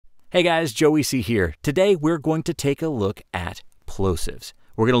Hey guys, Joey C here. Today we're going to take a look at plosives.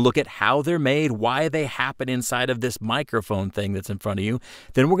 We're going to look at how they're made, why they happen inside of this microphone thing that's in front of you.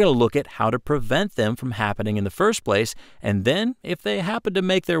 Then we're going to look at how to prevent them from happening in the first place. And then if they happen to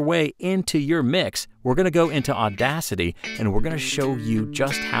make their way into your mix, we're going to go into Audacity and we're going to show you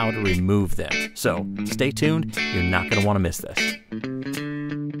just how to remove them. So stay tuned. You're not going to want to miss this.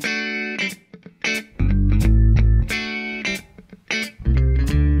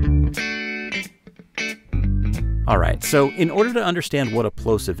 All right, so in order to understand what a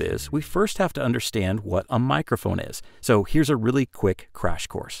plosive is, we first have to understand what a microphone is. So here's a really quick crash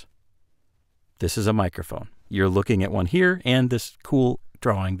course. This is a microphone. You're looking at one here and this cool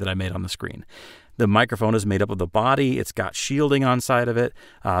drawing that I made on the screen. The microphone is made up of the body. It's got shielding on side of it,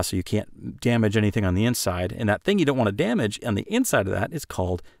 so you can't damage anything on the inside. And that thing you don't want to damage on the inside of that is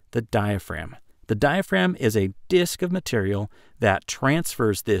called the diaphragm. The diaphragm is a disc of material that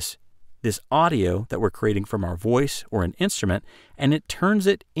transfers this audio that we're creating from our voice or an instrument, and it turns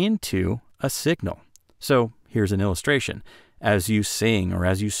it into a signal. So here's an illustration. As you sing or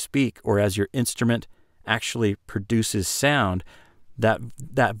as you speak or as your instrument actually produces sound,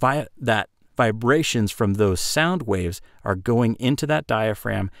 that vibrations from those sound waves are going into that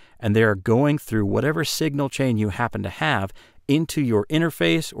diaphragm, and they are going through whatever signal chain you happen to have into your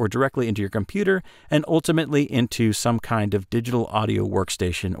interface or directly into your computer and ultimately into some kind of digital audio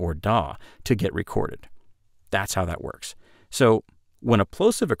workstation or DAW to get recorded. That's how that works. So when a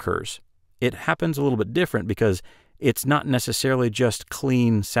plosive occurs, it happens a little bit different because it's not necessarily just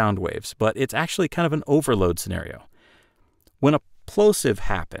clean sound waves, but it's actually kind of an overload scenario. When a plosive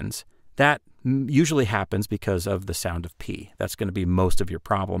happens, that usually happens because of the sound of P. That's going to be most of your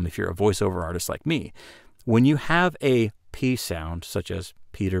problem if you're a voiceover artist like me. When you have a P sound, such as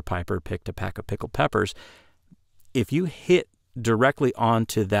Peter Piper picked a pack of pickled peppers, if you hit directly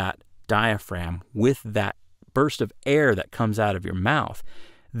onto that diaphragm with that burst of air that comes out of your mouth,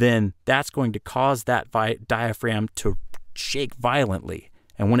 then that's going to cause that diaphragm to shake violently.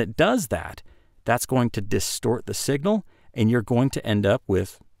 And when it does that, that's going to distort the signal, and you're going to end up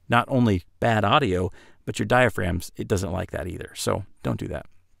with not only bad audio, but your diaphragms, it doesn't like that either. So don't do that.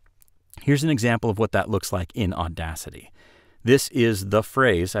 Here's an example of what that looks like in Audacity. This is the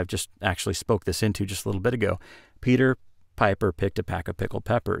phrase, I've just actually spoke this into just a little bit ago. Peter Piper picked a pack of pickled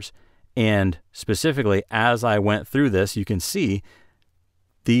peppers. And specifically, as I went through this, you can see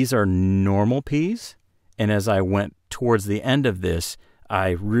these are normal P's. And as I went towards the end of this, I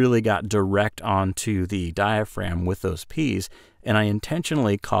really got direct onto the diaphragm with those P's, and I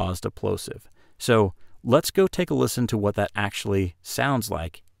intentionally caused a plosive. So let's go take a listen to what that actually sounds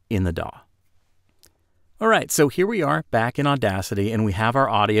like in the DAW. All right, so here we are back in Audacity, and we have our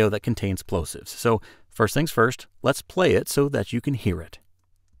audio that contains plosives. So first things first, let's play it so that you can hear it.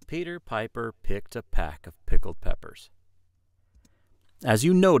 Peter Piper picked a pack of pickled peppers. As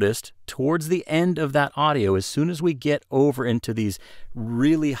you noticed, towards the end of that audio, as soon as we get over into these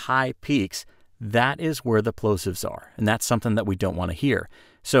really high peaks, that is where the plosives are, and that's something that we don't want to hear.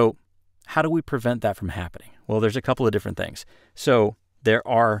 So how do we prevent that from happening? Well, there's a couple of different things. So there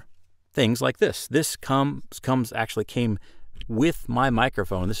are things like this. This came with my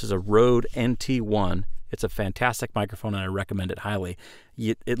microphone. This is a Rode NT1. It's a fantastic microphone, and I recommend it highly.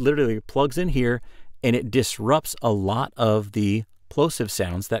 It literally plugs in here, and it disrupts a lot of the plosive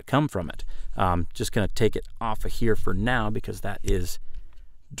sounds that come from it. Just going to take it off of here for now because that is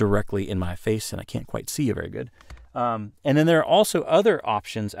directly in my face, and I can't quite see you very good. And then there are also other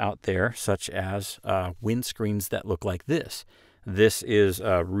options out there, such as windscreens that look like this. This is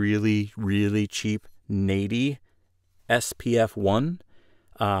a really, really cheap Nady SPF 1.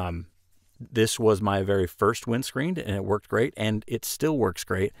 This was my very first windscreen, and it worked great, and it still works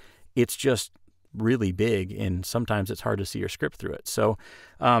great. It's just really big, and sometimes it's hard to see your script through it. So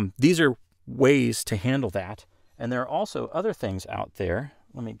these are ways to handle that. And there are also other things out there.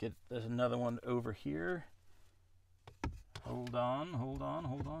 There's another one over here. Hold on.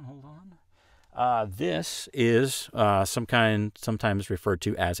 This is sometimes referred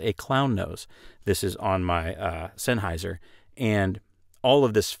to as a clown nose. This is on my Sennheiser, and all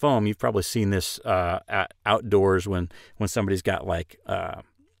of this foam, you've probably seen this outdoors when somebody's got like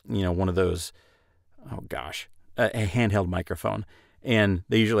one of those, a handheld microphone, and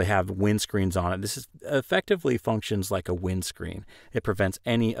they usually have windscreens on it. This effectively functions like a windscreen. It prevents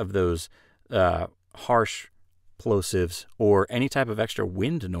any of those harsh plosives or any type of extra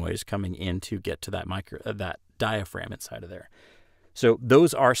wind noise coming in to get to that diaphragm inside of there. So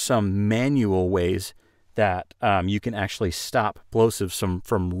those are some manual ways that you can actually stop plosives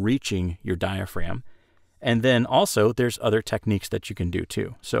from reaching your diaphragm. And then also there's other techniques that you can do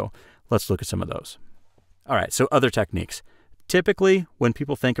too. So let's look at some of those. All right, so other techniques. Typically, when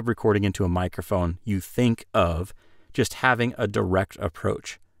people think of recording into a microphone, you think of just having a direct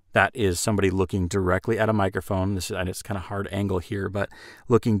approach. That is somebody looking directly at a microphone. It's kind of hard angle here, but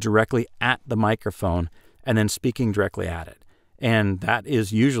looking directly at the microphone and then speaking directly at it. And that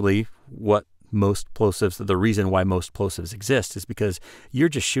is usually what most plosives, the reason why most plosives exist is because you're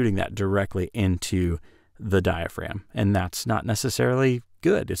just shooting that directly into the diaphragm. And that's not necessarily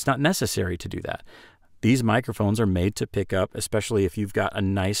good. It's not necessary to do that. These microphones are made to pick up, especially if you've got a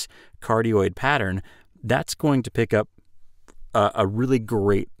nice cardioid pattern, that's going to pick up a really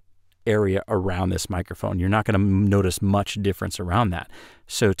great area around this microphone. You're not going to notice much difference around that.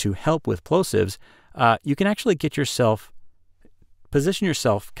 So to help with plosives, you can actually position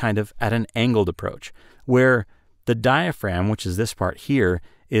yourself kind of at an angled approach where the diaphragm, which is this part here,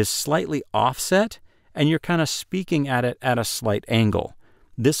 is slightly offset and you're kind of speaking at it at a slight angle.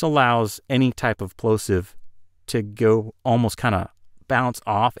 This allows any type of plosive to go almost kind of bounce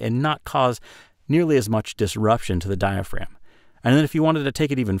off and not cause nearly as much disruption to the diaphragm. And then if you wanted to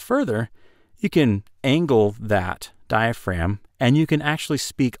take it even further, you can angle that diaphragm and you can actually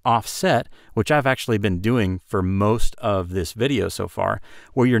speak offset, which I've actually been doing for most of this video so far,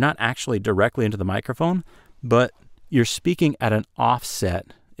 where you're not actually directly into the microphone, but you're speaking at an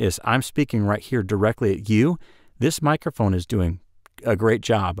offset. I'm speaking right here directly at you. This microphone is doing a great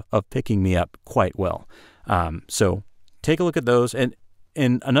job of picking me up quite well. So take a look at those. And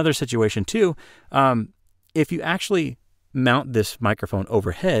in another situation too, if you actually mount this microphone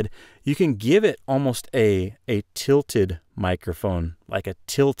overhead, you can give it almost a tilted microphone, like a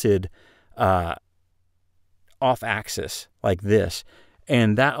tilted off axis like this.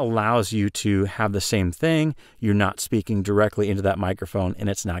 And that allows you to have the same thing. You're not speaking directly into that microphone and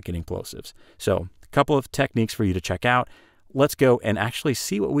it's not getting plosives. So a couple of techniques for you to check out. Let's go and actually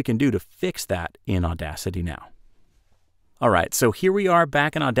see what we can do to fix that in Audacity now. All right, so here we are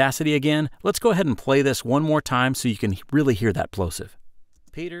back in Audacity again. Let's go ahead and play this one more time so you can really hear that plosive.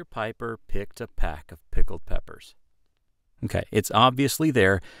 Peter Piper picked a pack of pickled peppers. Okay, it's obviously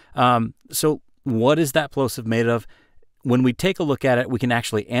there. So what is that plosive made of? When we take a look at it, we can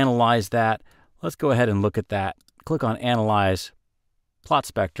actually analyze that. Let's go ahead and look at that. Click on Analyze, Plot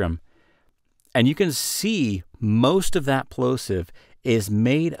Spectrum. And you can see most of that plosive is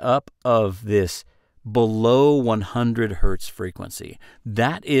made up of this below 100 hertz frequency.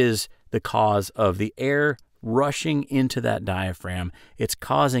 That is the cause of the air rushing into that diaphragm. It's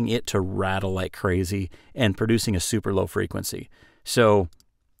causing it to rattle like crazy and producing a super low frequency. So,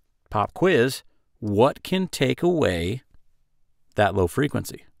 pop quiz, what can take away that low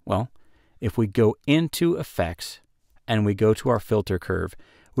frequency? Well, if we go into effects and we go to our filter curve,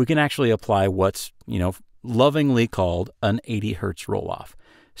 we can actually apply what's, lovingly called an 80 hertz roll-off.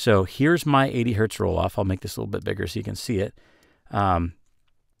 So here's my 80 hertz roll-off. I'll make this a little bit bigger so you can see it.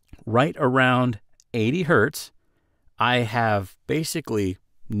 Right around 80 hertz, I have basically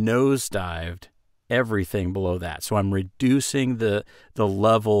nosedived everything below that. So I'm reducing the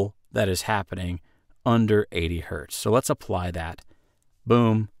level that is happening under 80 hertz. So let's apply that.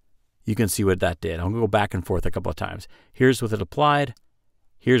 Boom. You can see what that did. I'll go back and forth a couple of times. Here's with it applied.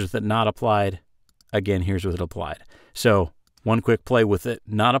 Here's with it not applied. Again, here's with it applied. So one quick play with it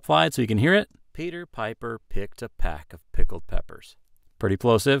not applied so you can hear it. Peter Piper picked a pack of pickled peppers. Pretty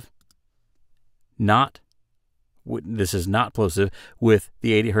plosive. This is not plosive with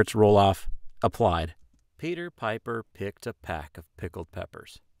the 80 hertz roll-off applied. Peter Piper picked a pack of pickled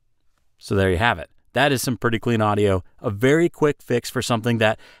peppers. So there you have it. That is some pretty clean audio. A very quick fix for something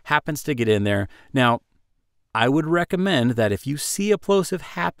that happens to get in there. Now, I would recommend that if you see a plosive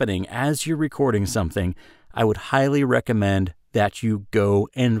happening as you're recording something, I would highly recommend that you go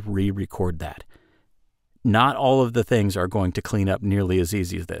and re-record that. Not all of the things are going to clean up nearly as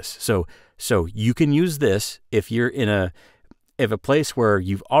easy as this. So you can use this if you're in a place where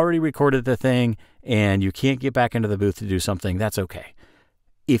you've already recorded the thing and you can't get back into the booth to do something, that's okay.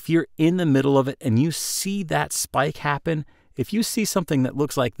 If you're in the middle of it and you see that spike happen, if you see something that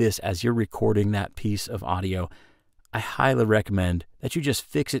looks like this as you're recording that piece of audio, I highly recommend that you just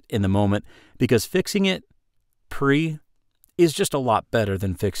fix it in the moment, because fixing it pre is just a lot better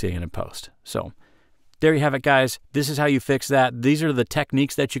than fixing it in post. So there you have it, guys. This is how you fix that. These are the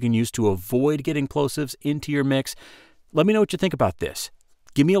techniques that you can use to avoid getting plosives into your mix. Let me know what you think about this.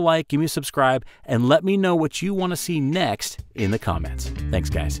 Give me a like, give me a subscribe, and let me know what you want to see next in the comments. Thanks,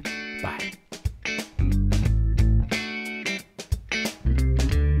 guys. Bye.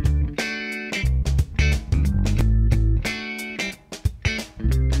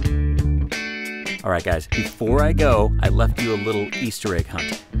 All All right, guys, before I go, I left you a little Easter egg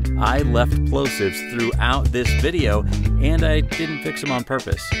hunt. I left plosives throughout this video, and I didn't fix them on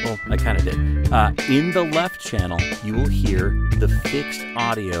purpose. Well, I kind of did. In the left channel, you will hear the fixed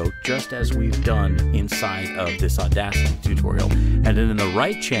audio just as we've done inside of this Audacity tutorial. And then in the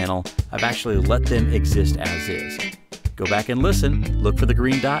right channel, I've actually let them exist as is. Go back and listen, look for the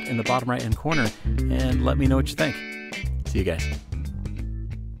green dot in the bottom right-hand corner, and let me know what you think. See you guys.